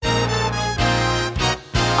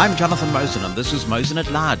I'm Jonathan Mosen, and this is Mosen at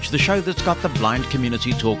Large, the show that's got the blind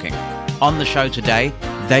community talking. On the show today,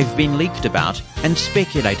 they've been leaked about and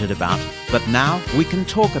speculated about, but now we can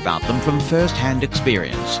talk about them from first-hand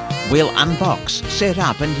experience. We'll unbox, set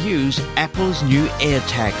up and use Apple's new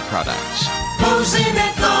AirTag products. Mosen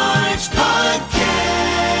at Large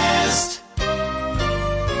Podcast.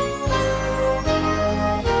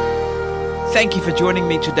 Thank you for joining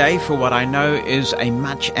me today for what I know is a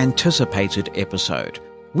much-anticipated episode.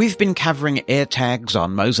 We've been covering AirTags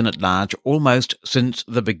on Mosen at Large almost since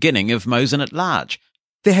the beginning of Mosen at Large.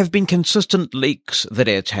 There have been consistent leaks that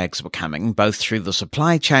AirTags were coming, both through the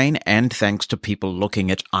supply chain and thanks to people looking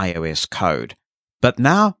at iOS code. But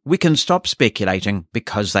now we can stop speculating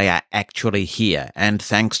because they are actually here, and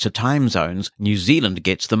thanks to time zones, New Zealand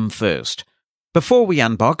gets them first. Before we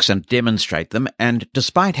unbox and demonstrate them, and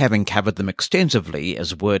despite having covered them extensively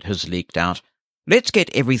as word has leaked out, let's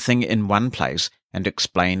get everything in one place and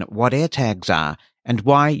explain what AirTags are and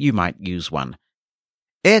why you might use one.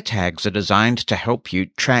 AirTags are designed to help you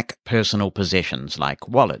track personal possessions like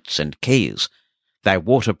wallets and keys. They're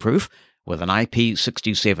waterproof with an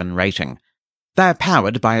IP67 rating. They're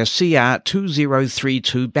powered by a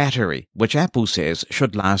CR2032 battery, which Apple says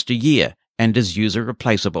should last a year and is user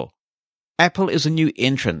replaceable. Apple is a new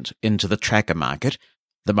entrant into the tracker market.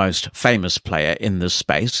 The most famous player in this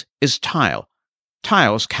space is Tile.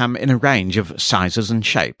 Tiles come in a range of sizes and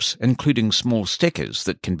shapes, including small stickers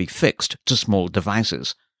that can be fixed to small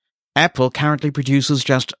devices. Apple currently produces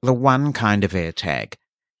just the one kind of AirTag.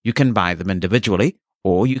 You can buy them individually,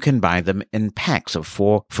 or you can buy them in packs of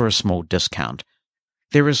 4 for a small discount.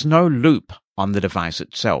 There is no loop on the device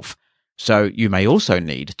itself, so you may also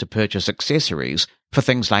need to purchase accessories for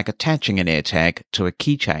things like attaching an AirTag to a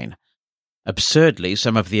keychain. Absurdly,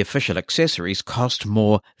 some of the official accessories cost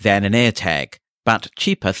more than an AirTag, but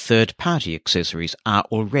cheaper third-party accessories are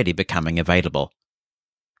already becoming available.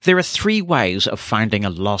 There are 3 ways of finding a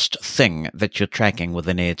lost thing that you're tracking with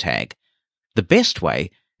an AirTag. The best way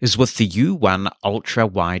is with the U1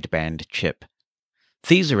 ultra-wideband chip.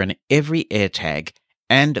 These are in every AirTag,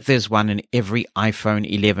 and there's one in every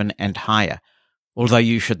iPhone 11 and higher, although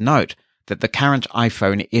you should note that the current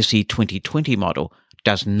iPhone SE 2020 model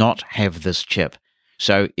does not have this chip.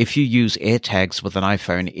 So if you use AirTags with an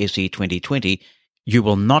iPhone SE 2020, you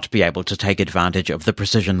will not be able to take advantage of the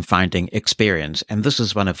precision finding experience, and this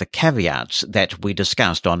is one of the caveats that we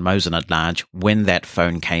discussed on Mosen at Large when that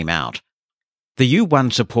phone came out. The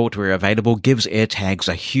U1 support where available gives AirTags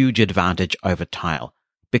a huge advantage over Tile,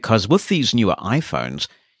 because with these newer iPhones,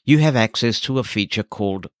 you have access to a feature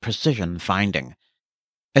called precision finding.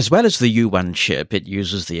 As well as the U1 chip, it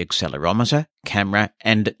uses the accelerometer, camera,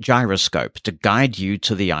 and gyroscope to guide you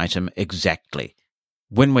to the item exactly.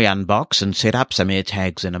 When we unbox and set up some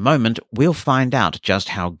AirTags in a moment, we'll find out just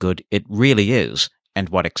how good it really is and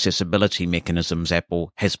what accessibility mechanisms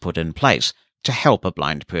Apple has put in place to help a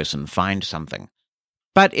blind person find something.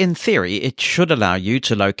 But in theory, it should allow you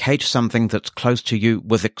to locate something that's close to you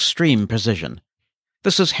with extreme precision.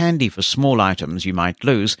 This is handy for small items you might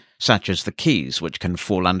lose, such as the keys, which can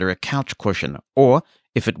fall under a couch cushion, or,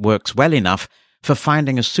 if it works well enough, for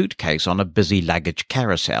finding a suitcase on a busy luggage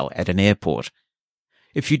carousel at an airport.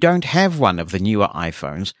 If you don't have one of the newer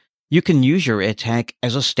iPhones, you can use your AirTag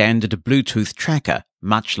as a standard Bluetooth tracker,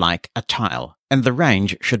 much like a Tile, and the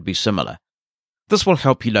range should be similar. This will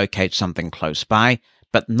help you locate something close by,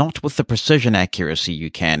 but not with the precision accuracy you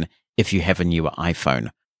can if you have a newer iPhone.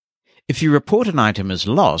 If you report an item as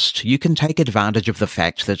lost, you can take advantage of the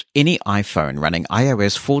fact that any iPhone running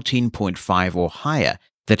iOS 14.5 or higher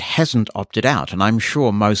that hasn't opted out, and I'm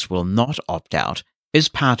sure most will not opt out, is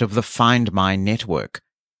part of the Find My network.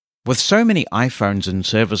 With so many iPhones in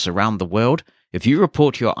service around the world, if you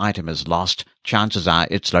report your item as lost, chances are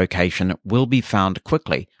its location will be found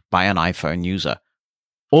quickly by an iPhone user.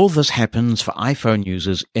 All this happens for iPhone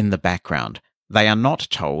users in the background. They are not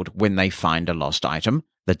told when they find a lost item.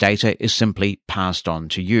 The data is simply passed on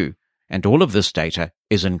to you, and all of this data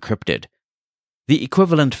is encrypted. The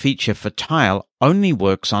equivalent feature for Tile only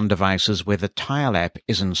works on devices where the Tile app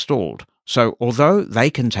is installed, so although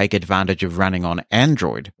they can take advantage of running on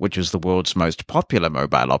Android, which is the world's most popular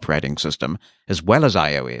mobile operating system, as well as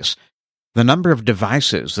iOS, the number of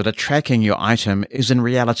devices that are tracking your item is in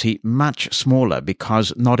reality much smaller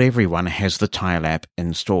because not everyone has the Tile app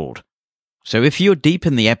installed. So if you're deep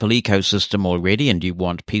in the Apple ecosystem already and you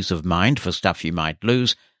want peace of mind for stuff you might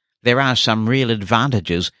lose, there are some real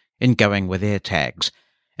advantages in going with AirTags,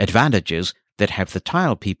 advantages that have the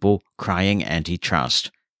Tile people crying antitrust.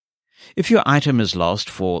 If your item is lost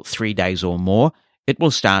for 3 days or more, it will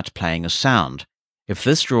start playing a sound. If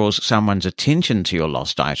this draws someone's attention to your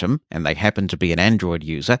lost item, and they happen to be an Android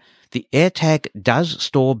user, the AirTag does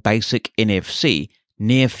store basic NFC,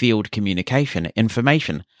 near-field communication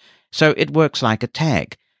information. So it works like a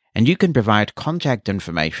tag, and you can provide contact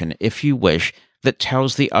information if you wish that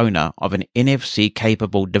tells the owner of an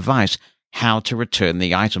NFC-capable device how to return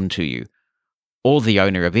the item to you. All the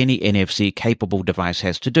owner of any NFC-capable device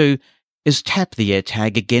has to do is tap the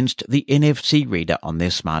AirTag against the NFC reader on their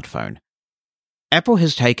smartphone. Apple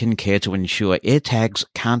has taken care to ensure AirTags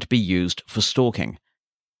can't be used for stalking.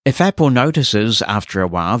 If Apple notices after a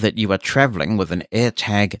while that you are traveling with an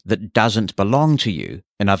AirTag that doesn't belong to you,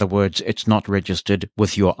 in other words, it's not registered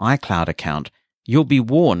with your iCloud account, you'll be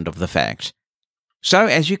warned of the fact. So,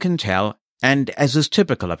 as you can tell, and as is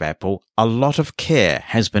typical of Apple, a lot of care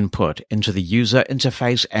has been put into the user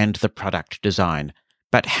interface and the product design.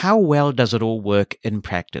 But how well does it all work in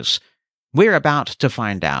practice? We're about to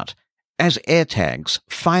find out, as AirTags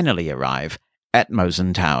finally arrive at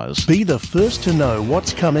Mosen Towers. Be the first to know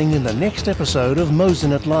what's coming in the next episode of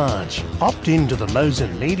Mosen at Large. Opt into the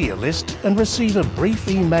Mosen media list and receive a brief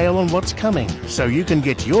email on what's coming, so you can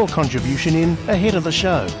get your contribution in ahead of the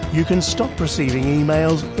show. You can stop receiving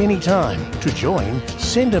emails anytime. To join,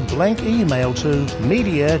 send a blank email to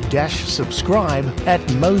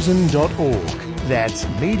media-subscribe@mosen.org. That's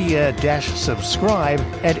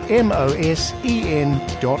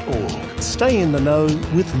media-subscribe@mosen.org. Stay in the know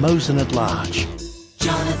with Mosen at Large.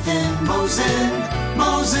 Jonathan Mosen,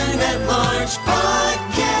 Mosen at Large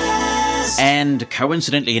Podcast. And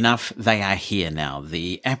coincidentally enough, they are here now.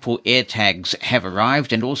 The Apple AirTags have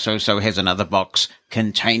arrived, and also so has another box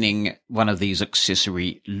containing one of these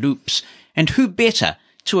accessory loops. And who better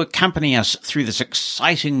to accompany us through this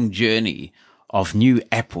exciting journey of new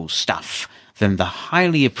Apple stuff than the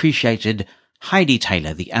highly appreciated Heidi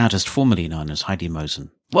Taylor, the artist formerly known as Heidi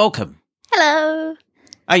Mosen. Welcome. Hello.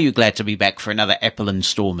 Are you glad to be back for another Apple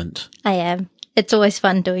installment? I am. It's always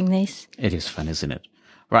fun doing these. It is fun, isn't it?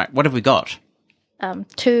 Right, what have we got?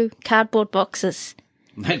 2 cardboard boxes.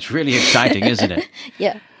 That's really exciting, isn't it?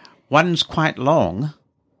 Yeah. One's quite long,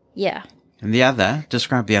 Yeah. and the other,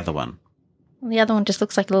 describe the other one. The other one just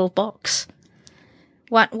looks like a little box.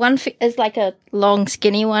 One is like a long,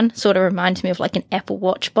 skinny one, sort of reminds me of like an Apple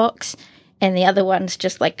Watch box, and the other one's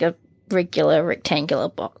just like a regular rectangular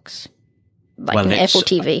box, like an Apple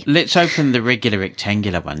TV. Let's open the regular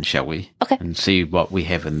rectangular one, shall we? Okay. And see what we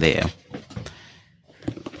have in there.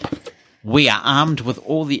 We are armed with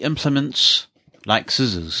all the implements like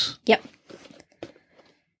scissors. Yep.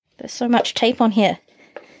 There's so much tape on here.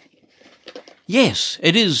 Yes,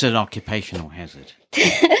 it is an occupational hazard.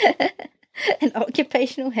 An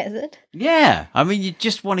occupational hazard? Yeah, I mean, you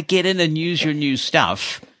just want to get in and use your new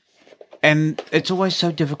stuff, and it's always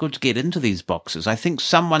so difficult to get into these boxes. I think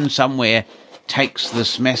someone somewhere takes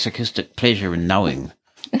this masochistic pleasure in knowing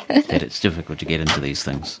that it's difficult to get into these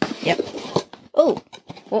things. Yep. Oh,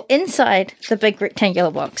 well, inside the big rectangular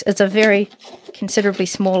box is a very considerably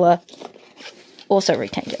smaller, also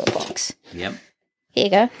rectangular box. Yep. Here you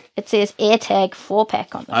go. It says AirTag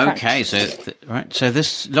 4-pack on the front. Okay, so so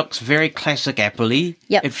this looks very classic Apple-y.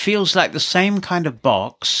 Yep. It feels like the same kind of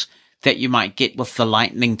box that you might get with the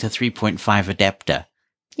Lightning to 3.5 adapter.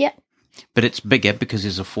 Yep. But it's bigger because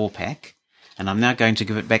there's a 4-pack. And I'm now going to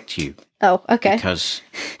give it back to you. Oh, okay. Because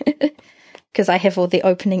I have all the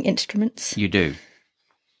opening instruments. you do.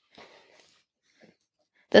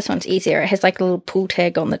 This one's easier. It has like a little pull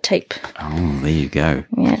tag on the tape. Oh, there you go.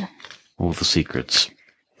 Yeah. All the secrets.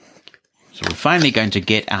 So we're finally going to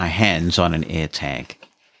get our hands on an AirTag.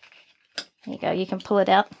 There you go. You can pull it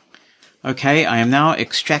out. Okay, I am now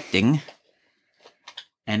extracting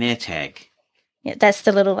an AirTag. Yeah, that's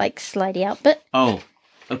the little like slidey out bit. Oh,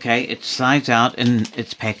 okay, it slides out in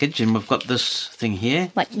its package, and we've got this thing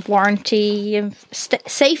here. Like warranty and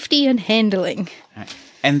safety and handling.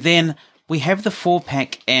 And then we have the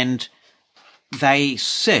 4-pack, and they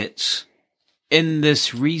sit in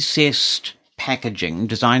this recessed packaging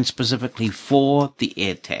designed specifically for the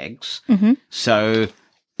AirTags. Mm-hmm. So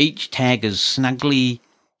each tag is snugly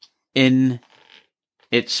in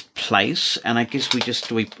its place, and I guess we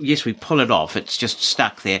pull it off. It's just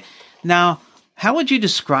stuck there. Now, how would you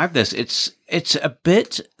describe this? It's a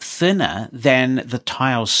bit thinner than the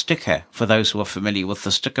Tile sticker, for those who are familiar with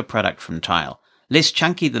the sticker product from Tile. Less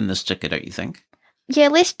chunky than the sticker, don't you think? Yeah,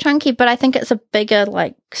 less chunky, but I think it's a bigger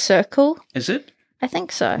like circle. Is it? I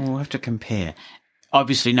think so. We'll have to compare.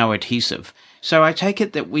 Obviously no adhesive. So I take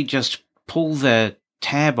it that we just pull the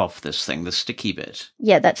tab off this thing, the sticky bit.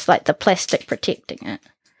 Yeah, that's like the plastic protecting it.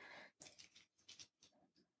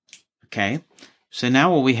 Okay. So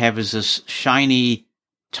now all we have is this shiny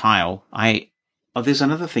Tile. I Oh, there's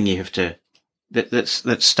another thing you have to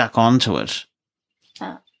that's stuck onto it.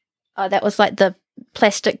 Oh, that was like the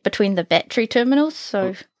plastic between the battery terminals.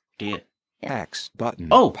 So Dear. X button.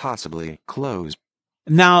 Oh. Possibly close.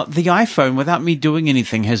 Now the iPhone, without me doing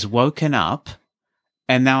anything, has woken up,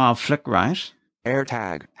 and now I'll flick right,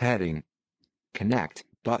 AirTag heading. Connect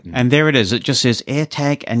button. and there it is. It just says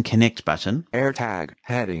AirTag and Connect button. AirTag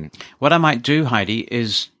heading. What I might do, Heidi,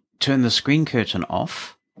 is turn the screen curtain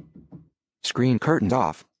off, Screen curtained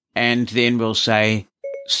off. and then we'll say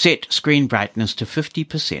set screen brightness to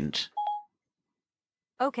 50%.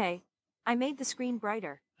 Okay. I made the screen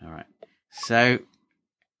brighter. All right. So,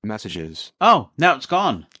 Messages. oh, now it's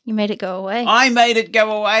gone. you made it go away. I made it go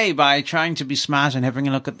away by trying to be smart and having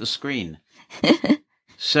a look at the screen.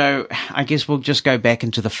 So, I guess we'll just go back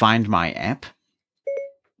into the Find My app.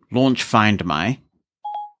 Launch Find My.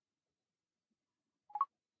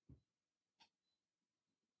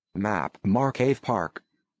 Map. Marcave Park.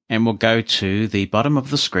 And we'll go to the bottom of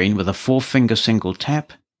the screen with a 4-finger single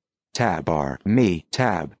tap Tab bar. Me.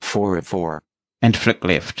 Tab. 4 of 4. and flick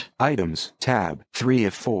left. Items. Tab. 3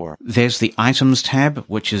 of 4. There's the Items tab,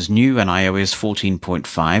 which is new in iOS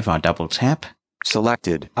 14.5. I'll double tap.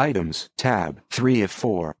 Selected. Items. Tab. 3 of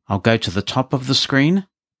 4. I'll go to the top of the screen.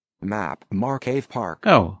 Map. Marcave Park.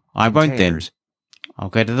 Oh, I won't then. Containers. I'll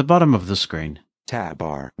go to the bottom of the screen Tab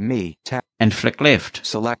bar. Me. Tab. and flick left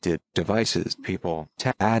Selected. Devices. People.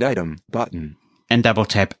 Tab. Add item. Button. and double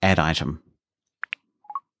tap Add Item.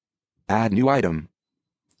 Add new item.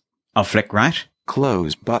 I'll flick right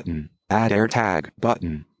Close button. Add AirTag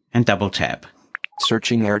button. and double tap.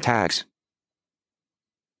 Searching AirTags.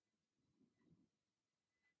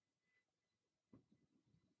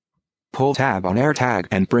 Pull tab on AirTag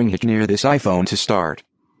and bring it near this iPhone to start.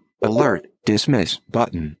 Alert. Dismiss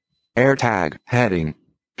button. AirTag heading.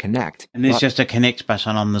 Connect. And there's but- just a connect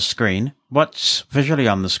button on the screen. What's visually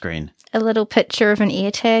on the screen? A little picture of an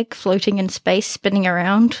AirTag floating in space, spinning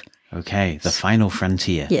around. Okay, the final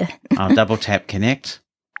frontier. Yeah. I'll double tap connect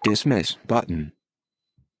Dismiss button.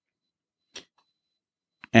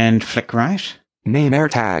 and flick right. Name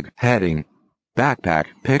AirTag heading. Backpack.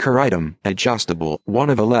 Picker item. Adjustable. 1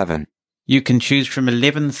 of 11. You can choose from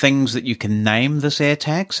 11 things that you can name this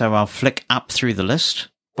AirTag, so I'll flick up through the list.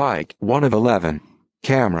 Bike. 1 of 11.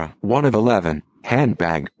 Camera. 1 of 11.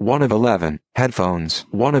 Handbag. 1 of 11. Headphones.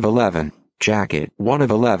 1 of 11. Jacket. 1 of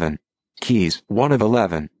 11. Keys. 1 of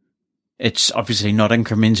 11. It's obviously not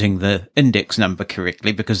incrementing the index number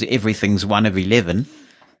correctly because everything's 1 of 11.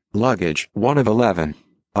 Luggage. 1 of 11.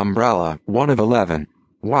 Umbrella. 1 of 11.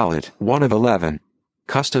 Wallet. 1 of 11.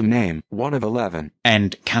 Custom name. 1 of 11.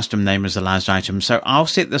 And custom name is the last item, so I'll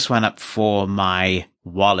set this one up for my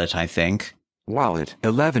wallet, I think, Wallet.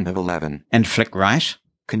 11 of 11. and flick right.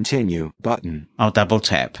 Continue. Button. I'll double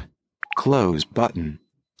tap. Close. Button.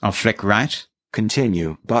 I'll flick right.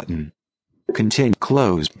 Continue. Button. Continue.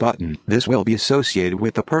 Close. Button. This will be associated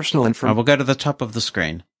with the personal I information. will go to the top of the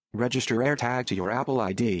screen. Register AirTag to your Apple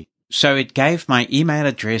ID. So it gave my email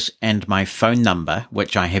address and my phone number,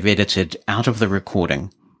 which I have edited out of the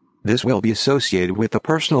recording. This will be associated with the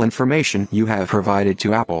personal information you have provided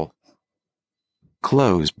to Apple.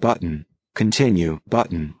 Close. Button. Continue.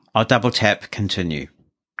 Button. I'll double tap continue.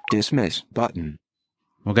 Dismiss. Button.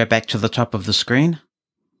 We'll go back to the top of the screen.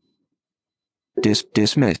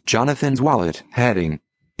 Dismiss. Jonathan's wallet. Heading.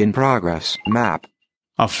 In progress. Map.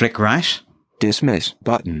 I'll flick right. Dismiss.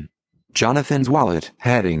 Button. Jonathan's wallet.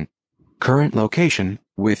 Heading. Current location.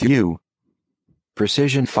 With you.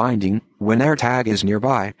 Precision finding. When AirTag is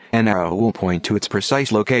nearby, an arrow will point to its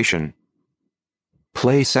precise location.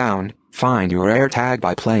 Play sound. Find your AirTag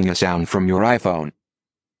by playing a sound from your iPhone.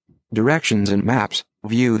 Directions and maps.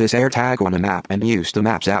 View this AirTag on a map and use the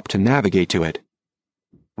Maps app to navigate to it.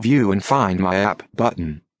 View and Find My app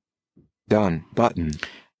button. Done button.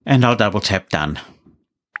 And I'll double tap done.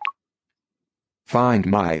 Find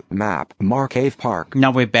My map. Marcave Park.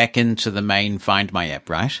 Now we're back into the main Find My app,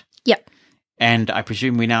 right? Yep. And I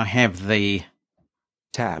presume we now have the...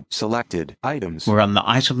 Tab selected. Items. We're on the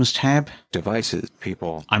Items tab. Devices.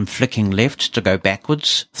 People. I'm flicking left to go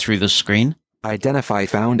backwards through the screen. Identify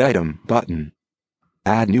found item button.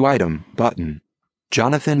 Add new item button.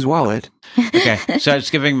 Jonathan's wallet. Okay, so it's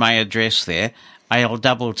giving my address there. I'll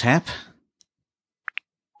double tap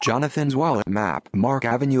Jonathan's wallet map. Mark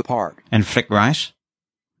Avenue Park. and flick right.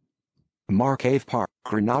 Marcave Park.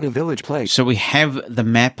 Granada Village Place. So we have the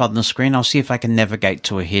map on the screen. I'll see if I can navigate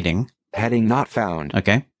to a heading. Heading not found.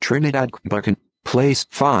 Okay. Trinidad button. Place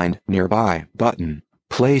find nearby button.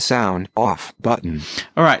 Play sound off button.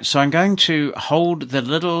 All right, so I'm going to hold the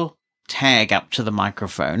little tag up to the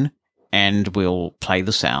microphone and we'll play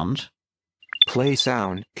the sound. Play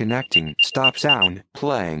sound, connecting, stop sound,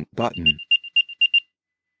 playing, button.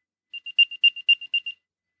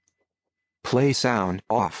 Play sound,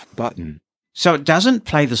 off, button. So it doesn't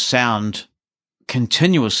play the sound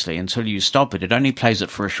continuously until you stop it. It only plays it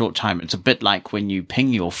for a short time. It's a bit like when you ping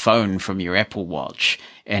your phone from your Apple Watch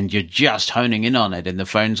and you're just honing in on it and the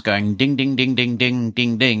phone's going ding, ding, ding, ding, ding,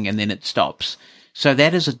 ding, ding, and then it stops. So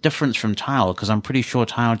that is a difference from Tile, because I'm pretty sure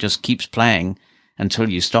Tile just keeps playing until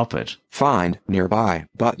you stop it. Find, nearby,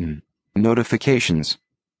 button. Notifications.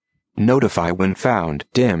 Notify when found,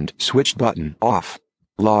 dimmed, switched button, off.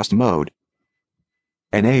 Lost mode.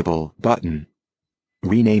 Enable, button.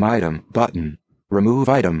 Rename item, button. Remove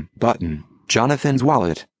item, button. Jonathan's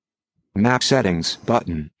wallet. Map settings,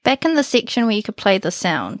 button. Back in the section where you could play the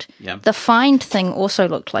sound, Yeah. the find thing also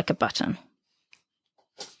looked like a button.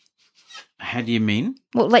 How do you mean?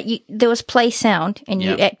 Well, like there was play sound and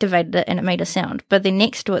you Yeah. activated it and it made a sound. But then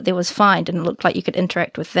next to it there was find and it looked like you could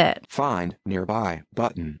interact with that. Find, nearby,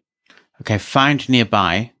 button. Okay, find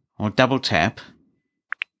nearby, or double tap.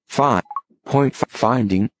 Find. Point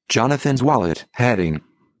finding, Jonathan's wallet, heading.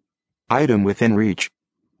 Item within reach.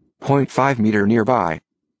 0.5 meter nearby.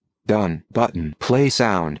 Done, button. Play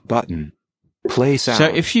sound, button. Play sound. So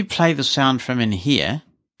if you play the sound from in here,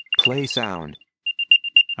 Play sound.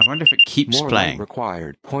 I wonder if it keeps More playing. light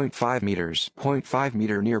required. 0.5 meters. 0.5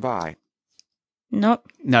 meter nearby. Nope.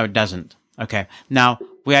 No, it doesn't. Okay. Now,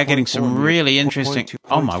 we are getting 0.4 some meter, really interesting... 0.2,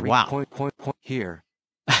 Oh, my, 0.3, wow. Here.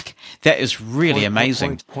 That is really Point,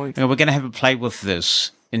 amazing. point, We're going to have a play with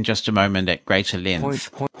this in just a moment at greater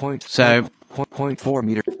length. Point, So- 0.4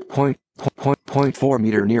 meter. 0.4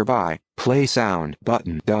 meter nearby. Play sound.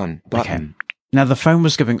 Button. Done. Button. Now, the phone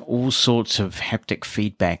was giving all sorts of haptic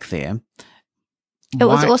feedback there. It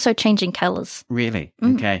was Why- also changing colours. Really?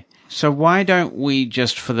 Okay. So why don't we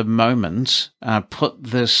just, for the moment, put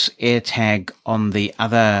this AirTag on the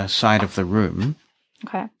other side of the room?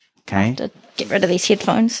 Okay. Okay. To get rid of these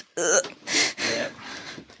headphones.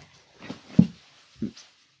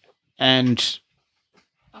 And,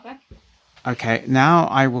 Okay. okay, now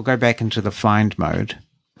I will go back into the find mode.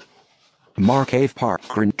 Mark Cave Park.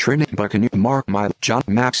 Trinity Buccaneer. Mark my John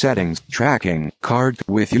map settings. Tracking. Card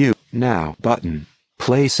with you. Now. Button.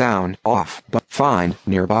 Play sound. Off. But find.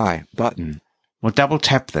 Nearby. Button. We'll double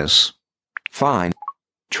tap this. Find.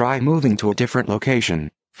 Try moving to a different location.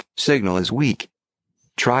 Signal is weak.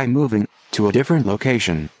 Try moving to a different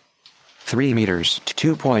location. 3 meters.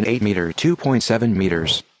 2.8 meter. 2.7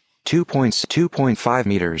 meters. 2.5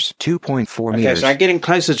 meters. 2.4 Okay, meters. so I'm getting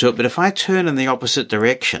closer to it, but if I turn in the opposite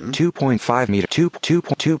direction... 2.5 meter,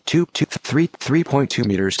 3.2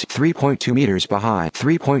 meters, 3.2 meters behind,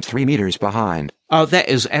 3.3 meters behind, Oh, that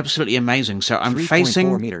is absolutely amazing. So I'm 3.4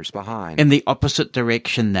 facing meters behind, in the opposite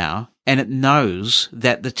direction now, and it knows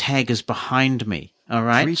that the tag is behind me. All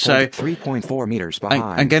right? So 3.4 meters behind,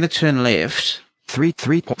 I'm going to turn left.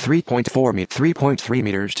 3.3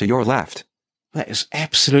 meters to your left, That is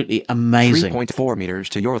absolutely amazing. 3.4 meters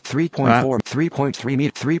to your 3.3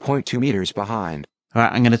 meter, 3.2 meters behind, All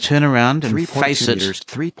right, I'm going to turn around and 3.2 face it. meters,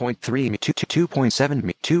 3.3,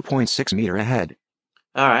 2.7, 2.6 meter ahead.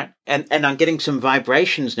 All right, and I'm getting some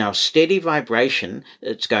vibrations now, steady vibration.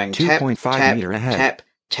 It's going tap, 2.5 tap, meter ahead. tap,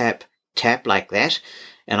 tap, tap like that.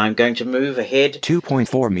 And I'm going to move ahead,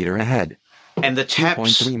 2.4 meter ahead, and the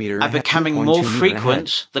taps 2.3 meter are ahead, becoming 2.2 more meter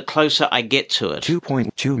frequent the closer I get to it.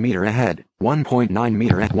 2.2 meter ahead, 1.9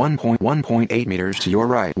 meter ahead, 1.8 meters to your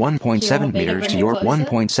right, 1.7 me to meters to bring your it closer?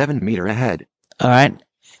 1.7 meter ahead, All right,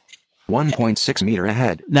 1.6 meter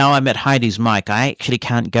ahead, now I'm at Heidi's mic. I actually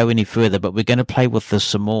can't go any further, but we're going to play with this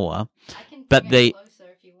some more. But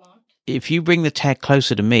if you bring the tag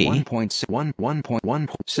closer to me...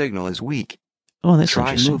 1.1 signal is weak. Oh, that's Try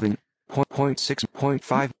interesting. moving. 0.6,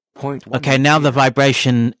 0.5, 0.1. Okay, now the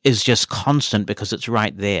vibration is just constant because it's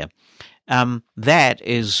right there. That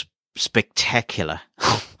is spectacular.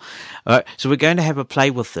 All right, so we're going to have a play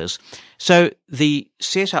with this. So the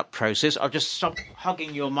setup process, I'll just stop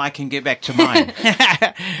hogging your mic and get back to mine.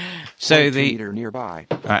 So 0.2 the... meter nearby.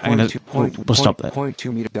 All right, I'm gonna- we'll stop that.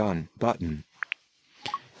 0.2 meter done. Button.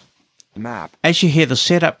 Map. As you hear, the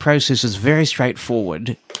setup process is very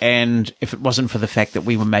straightforward, and if it wasn't for the fact that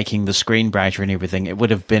we were making the screen brighter and everything, it would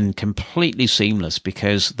have been completely seamless,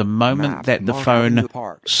 because the moment Map. that the Mark phone Avenue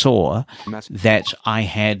Park. saw Mess- that I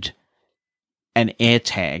had an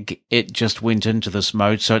AirTag, it just went into this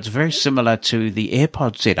mode. So it's very similar to the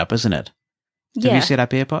AirPod setup, isn't it? Have Yeah. you set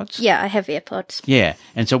up AirPods? Yeah, I have AirPods. Yeah.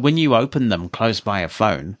 And so when you open them close by a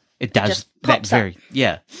phone, it does just that pops up.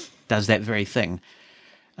 does that very thing.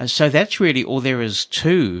 So that's really all there is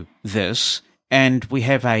to this. And we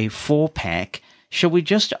have a 4-pack shall we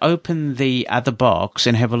just open the other box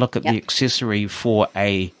and have a look at the Yep. accessory for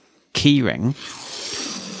a keyring?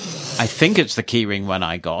 I think it's the keyring one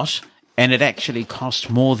I got, and it actually cost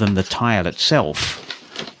more than the tile itself.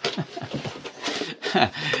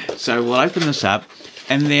 So we'll open this up,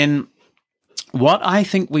 and then what I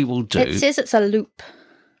think we will do... It says it's a loop.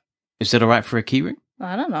 Is that all right for a keyring?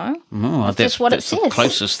 I don't know. Oh, That's just what it that's the says.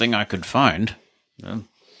 closest thing I could find.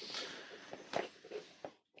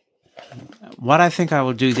 What I think I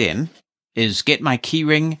will do then is get my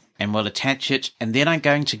keyring and we'll attach it, and then I'm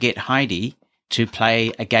going to get Heidi to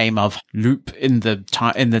play a game of loop in the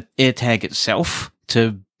AirTag itself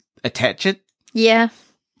to attach it. Yeah.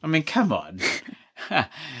 I mean, come on.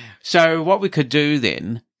 So what we could do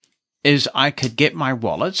then is I could get my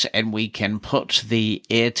wallet and we can put the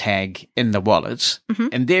AirTag in the wallet,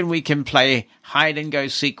 and then we can play hide and go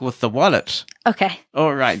seek with the wallet. Okay.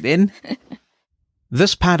 All right, then.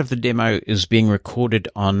 This part of the demo is being recorded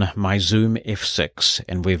on my Zoom F6,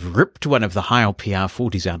 and we've ripped one of the Heil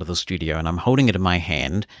PR40s out of the studio, and I'm holding it in my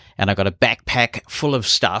hand, and I've got a backpack full of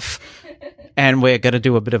stuff, and we're going to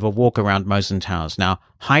do a bit of a walk around Mosen Towers. Now,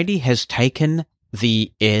 Heidi has taken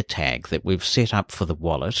the AirTag that we've set up for the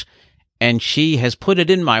wallet, and she has put it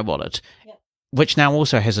in my wallet, which now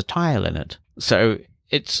also has a tile in it. So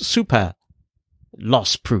it's super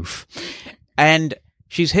loss-proof. And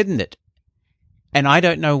she's hidden it. And I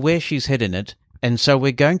don't know where she's hidden it, and so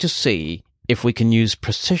we're going to see if we can use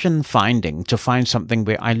precision finding to find something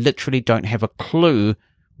where I literally don't have a clue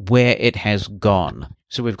where it has gone.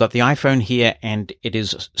 So we've got the iPhone here, and it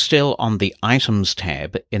is still on the Items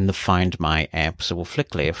tab in the Find My app, so we'll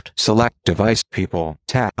flick left. Select device people.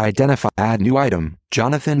 Tap identify add new item.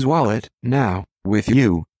 Jonathan's wallet. Now, with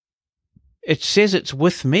you. It says it's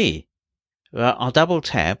with me. I'll double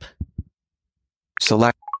tap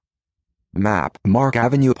Select map. Mark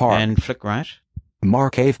Avenue Park. and flick right.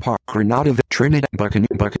 Mark Ave Park. Grenada. Trinidad.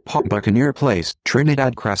 Buccaneer Place.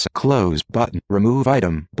 Trinidad Crescent. Close button. Remove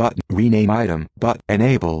item button. Rename item button.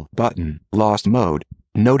 Enable button. Lost mode.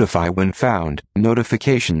 Notify when found.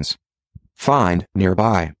 Notifications. Find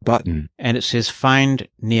nearby button. And it says find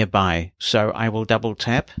nearby, so I will double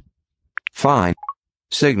tap. Find.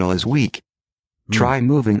 Signal is weak. Try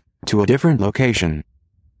moving to a different location.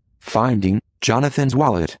 Finding Jonathan's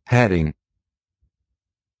wallet. Heading.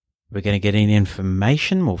 We're going to get any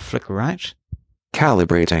information. We'll flick right.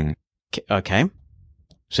 Calibrating. Okay.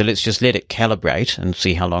 So let's just let it calibrate and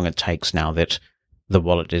see how long it takes now that the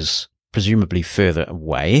wallet is presumably further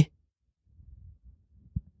away.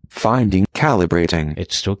 Finding. Calibrating.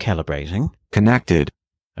 It's still calibrating. Connected.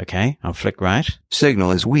 Okay, I'll flick right.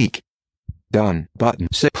 Signal is weak. Done. Button.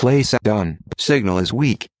 Place. Done. Signal is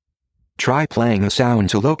weak. Try playing a sound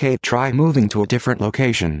to locate. Try moving to a different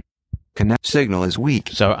location. Connect. Signal is weak.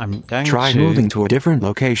 So I'm going Try to moving to a different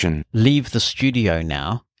location. leave the studio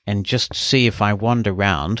now and just see if I wander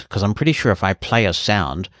around, because I'm pretty sure if I play a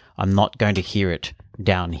sound, I'm not going to hear it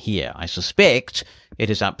down here. I suspect it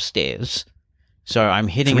is upstairs. So I'm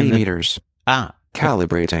heading 3 in the... meters. Ah,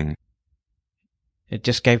 Calibrating. it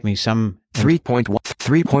just gave me some... 3.1.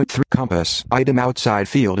 3.3 compass. Item outside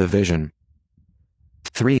field of vision.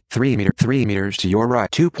 3 meters to your right.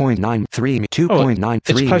 2.9 2.9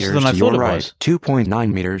 it's 3 closer meters than I to thought your it right. was.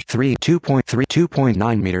 2.9 meters.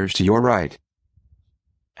 2.9 meters to your right.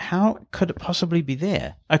 How could it possibly be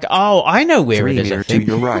there? Okay, oh, I know where 3 it is, I meters to think.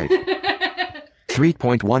 your right.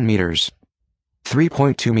 3.1 meters.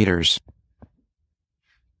 3.2 meters.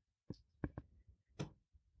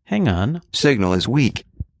 Hang on. Signal is weak.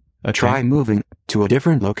 Okay. Try moving to a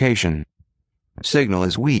different location. Signal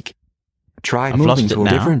is weak. Try I've moving lost to it a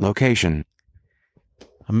now. different location.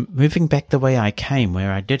 I'm moving back the way I came,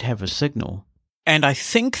 where I did have a signal. And I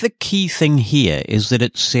think the key thing here is that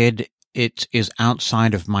it said it is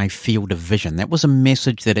outside of my field of vision. That was a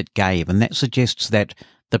message that it gave, and that suggests that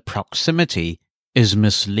the proximity is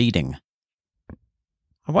misleading.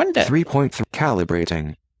 I wonder 3.3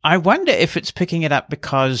 calibrating. if it's picking it up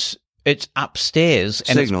because it's upstairs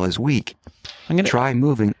and Signal is weak. I'm gonna Try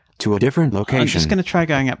moving to a different location. I'm just going to try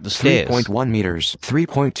going up the stairs. 3.1 meters.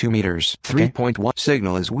 3.2 meters. Okay. 3.1.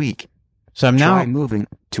 Signal is weak. So I'm Try now moving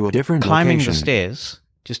to a different climbing location. the stairs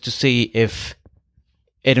just to see if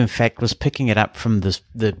it in fact was picking it up from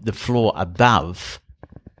the floor above.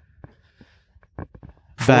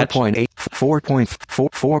 But 4.8. 4.4.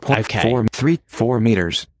 4.4. Okay. 4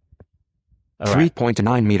 meters. all right.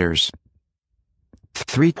 3.9 meters.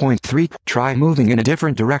 3.3. Try moving in a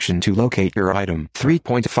different direction to locate your item.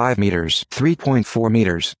 3.5 meters. 3.4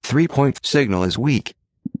 meters. 3. Signal is weak.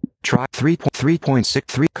 Try 3.6.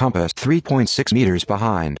 3 compass. 3.6 meters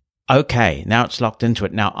behind. Okay, now it's locked into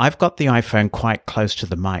it. Now, I've got the iPhone quite close to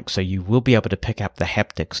the mic, so you will be able to pick up the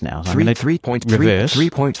haptics now. So I'm going to reverse.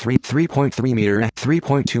 3.3 meter,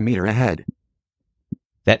 3.2 meter ahead.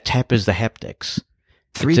 That tap is the haptics.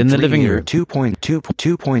 It's in the living room. 2.7,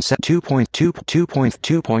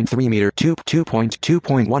 2.3 meter,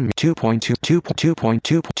 2.1,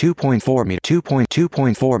 2.2, 2.4 meter,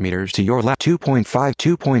 2.4 meters to your left, 2.5,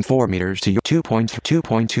 2.4 meters to your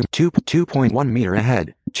 2.2, 2.1 meter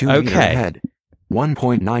ahead, 2 meter ahead,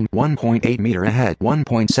 1.9, 1.8 meter ahead,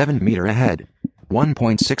 1.7 meter ahead,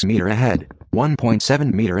 1.6 meter ahead,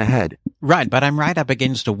 1.7 meter ahead. Right, but I'm right up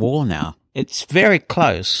against a wall now. It's very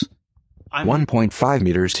close. 1.5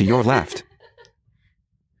 meters to your left.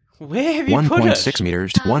 Where have you put it? 1.6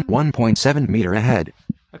 meters, 1.7 meter ahead.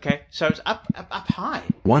 Okay, so it's up high.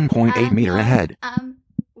 1.8 meter ahead.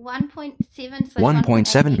 1.7. So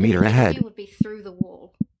 1.7 meter ahead. Would be through the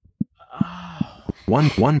wall.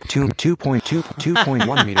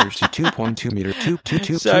 2.1 meters to 2.2 meter.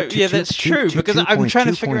 So yeah, that's true because I'm trying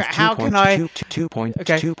to figure out how can I.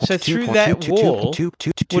 Okay, so through that wall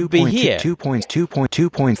would be here.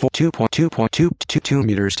 2.4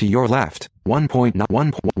 meters to your left.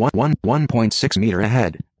 1.6 meter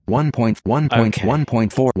ahead. 1.4,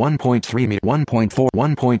 1.3 meter,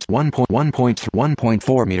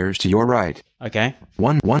 1.4 meters to your right. Okay.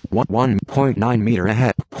 1.9 meter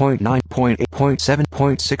ahead. 0.9, 0.8, 0.7,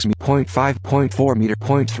 0.6, 0.5, 0.4 meter,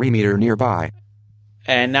 0.3 meter nearby.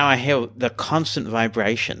 And now I hear the constant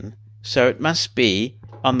vibration, so it must be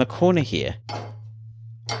on the corner here.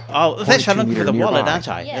 Oh, that's right. I'm looking for the wallet, aren't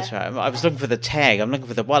I? Yeah. That's right. I was looking for the tag. I'm looking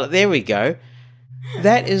for the wallet. There we go.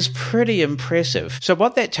 That is pretty impressive. So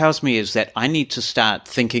what that tells me is that I need to start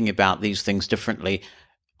thinking about these things differently.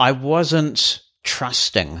 I wasn't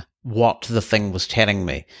trusting what the thing was telling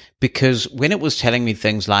me, because when it was telling me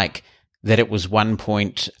things like that it was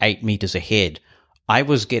 1.8 meters ahead, I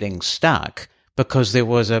was getting stuck because there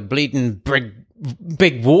was a bleeding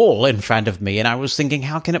big wall in front of me, and I was thinking,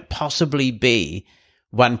 how can it possibly be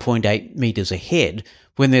 1.8 meters ahead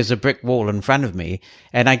when there's a brick wall in front of me?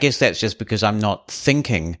 And I guess that's just because I'm not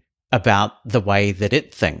thinking about the way that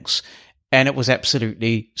it thinks. And it was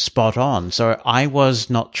absolutely spot on. So I was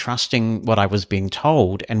not trusting what I was being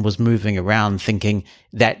told and was moving around thinking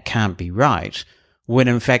that can't be right, when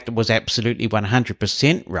in fact it was absolutely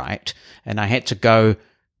 100% right. And I had to go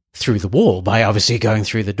through the wall by obviously going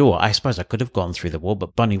through the door. I suppose I could have gone through the wall,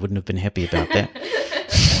 but Bonnie wouldn't have been happy about that.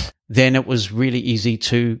 Then it was really easy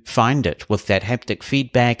to find it with that haptic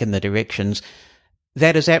feedback and the directions.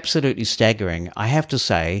 That is absolutely staggering. I have to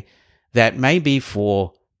say that maybe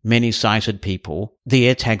for many sighted people, the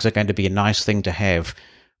AirTags are going to be a nice thing to have.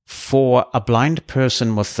 For a blind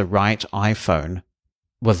person with the right iPhone,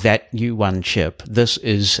 with that U1 chip, this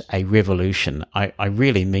is a revolution. I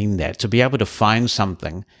really mean that. To be able to find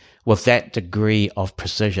something with that degree of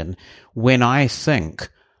precision, when I think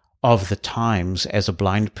of the times as a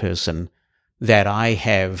blind person that I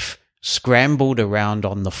have scrambled around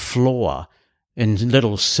on the floor in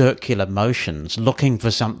little circular motions looking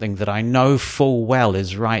for something that I know full well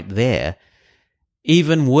is right there,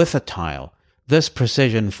 even with a tile, this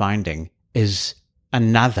precision finding is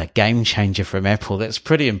another game changer from Apple. That's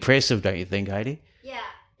pretty impressive, don't you think, Heidi? Yeah,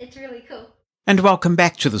 it's really cool. And welcome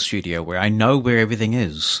back to the studio where I know where everything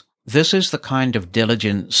is. This is the kind of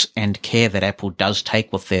diligence and care that Apple does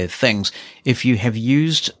take with their things. If you have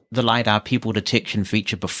used the LiDAR people detection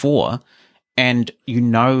feature before and you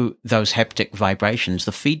know those haptic vibrations,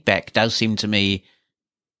 the feedback does seem to me,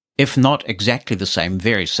 if not exactly the same,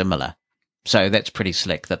 very similar. So that's pretty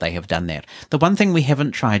slick that they have done that. The one thing we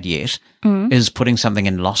haven't tried yet is putting something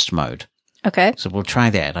in lost mode. Okay. So we'll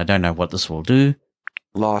try that. I don't know what this will do.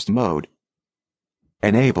 Lost mode.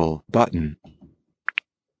 Enable button.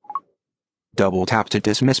 Double tap to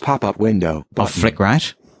dismiss pop-up window. I'll flick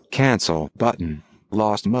right. Cancel button.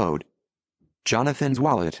 Lost mode. Jonathan's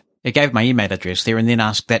wallet. It gave my email address there and then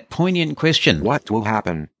asked that poignant question. What will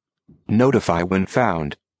happen? Notify when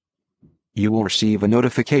found. You will receive a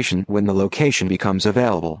notification when the location becomes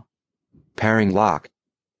available. Pairing lock.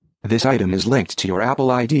 This item is linked to your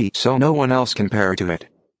Apple ID so no one else can pair to it.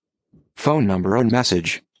 Phone number on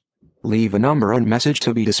message. Leave a number on message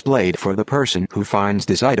to be displayed for the person who finds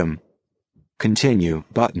this item. Continue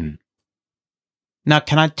button. Now,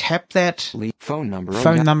 can I tap that Leave phone number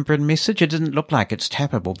and message? It doesn't look like it's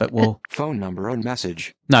tappable, but we'll... Phone number on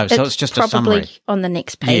message. No, so it's just a summary. Probably on the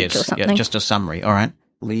next page or something. Yeah, just a summary. All right.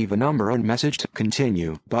 Leave a number on message to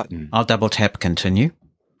continue button. I'll double tap continue.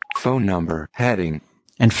 Phone number heading.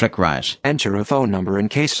 And flick right. Enter a phone number in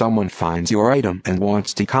case someone finds your item and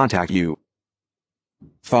wants to contact you.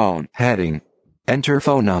 Phone heading. Enter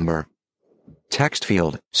phone number. Text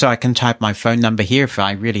field. So I can type my phone number here if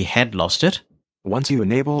I really had lost it. Once you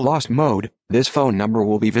enable lost mode, this phone number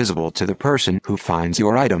will be visible to the person who finds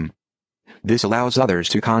your item. This allows others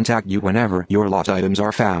to contact you whenever your lost items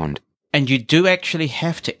are found. And you do actually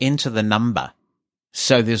have to enter the number.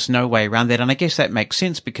 So there's no way around that. And I guess that makes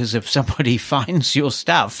sense because if somebody finds your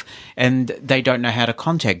stuff and they don't know how to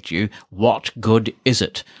contact you, what good is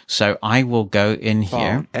it? So I will go in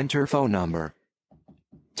here. Phone. Enter phone number.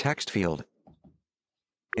 Text field.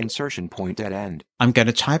 Insertion point at end. I'm going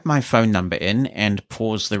to type my phone number in and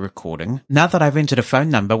pause the recording. Now that I've entered a phone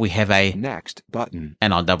number, we have a Next button.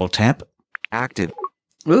 And I'll double tap. Active.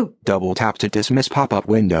 Ooh. Double tap to dismiss pop-up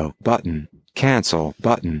window button. Cancel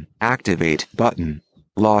button. Activate button.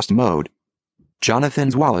 Lost mode.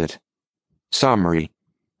 Jonathan's wallet. Summary.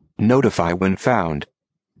 Notify when found.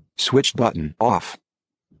 Switch button off.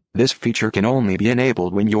 This feature can only be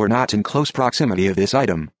enabled when you're not in close proximity of this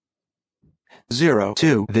item.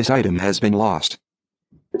 02. This item has been lost.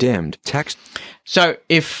 Dimmed text. So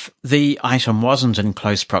if the item wasn't in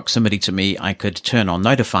close proximity to me, I could turn on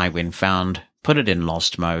notify when found, put it in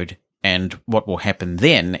lost mode, and what will happen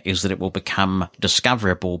then is that it will become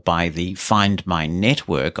discoverable by the Find My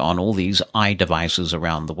network on all these iDevices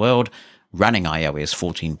around the world, running iOS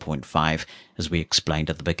 14.5, as we explained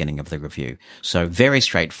at the beginning of the review. So very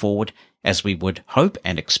straightforward, as we would hope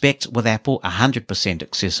and expect with Apple, 100%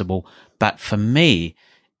 accessible. But for me,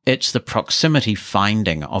 it's the proximity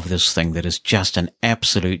finding of this thing that is just an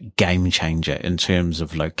absolute game changer in terms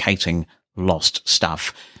of locating lost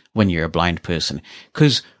stuff when you're a blind person.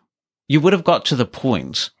 Because you would have got to the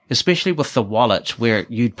point, especially with the wallet, where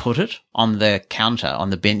you'd put it on the counter,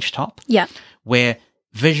 on the bench top. Yeah. Where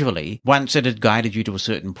visually, once it had guided you to a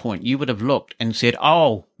certain point, you would have looked and said,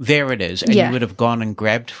 oh, there it is. And Yeah. you would have gone and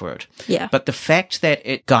grabbed for it. Yeah. But the fact that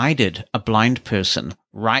it guided a blind person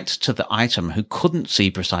right to the item who couldn't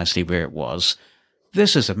see precisely where it was,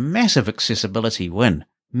 this is a massive accessibility win.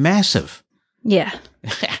 Massive. Yeah.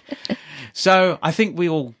 So I think we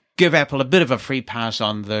all give Apple a bit of a free pass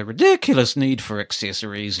on the ridiculous need for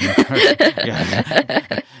accessories.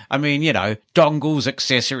 Yeah. I mean, you know, dongles,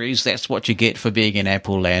 accessories, that's what you get for being in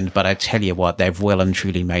Apple land. But I tell you what, they've well and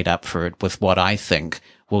truly made up for it with what I think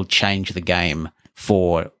will change the game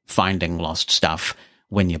for finding lost stuff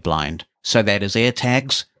when you're blind. So that is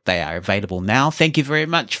AirTags. They are available now. Thank you very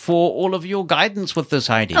much for all of your guidance with this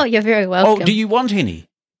idea. Oh, you're very welcome. Oh, do you want any?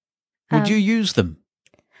 Would you use them?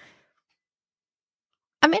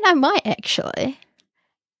 I mean, I might actually.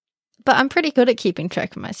 But I'm pretty good at keeping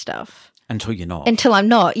track of my stuff. Until you're not. Until I'm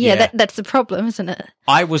not. Yeah, Yeah. that's the problem, isn't it?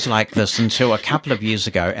 I was like this until a couple of years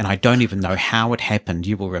ago, and I don't even know how it happened.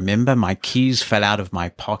 You will remember my keys fell out of my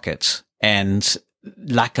pocket, and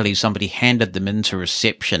luckily somebody handed them into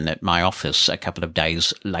reception at my office a couple of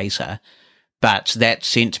days later. But that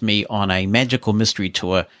sent me on a magical mystery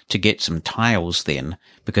tour to get some tiles then,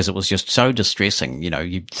 because it was just so distressing. You know,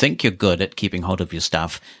 you think you're good at keeping hold of your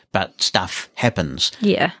stuff, but stuff happens.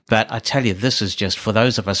 Yeah. But I tell you, this is just, for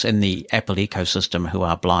those of us in the Apple ecosystem who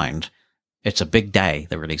are blind, it's a big day,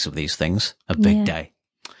 the release of these things. A big Yeah. day.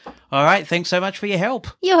 All right, thanks so much for your help.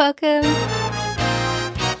 You're welcome.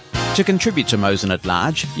 To contribute to Mosen at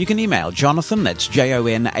Large, you can email Jonathan, that's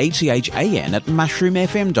JONATHAN, at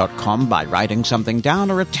mushroomfm.com by writing something down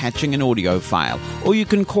or attaching an audio file. Or you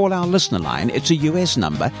can call our listener line. It's a US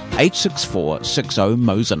number,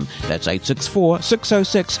 864-60-MOSEN. That's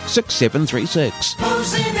 864-606-6736.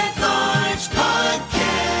 Mosen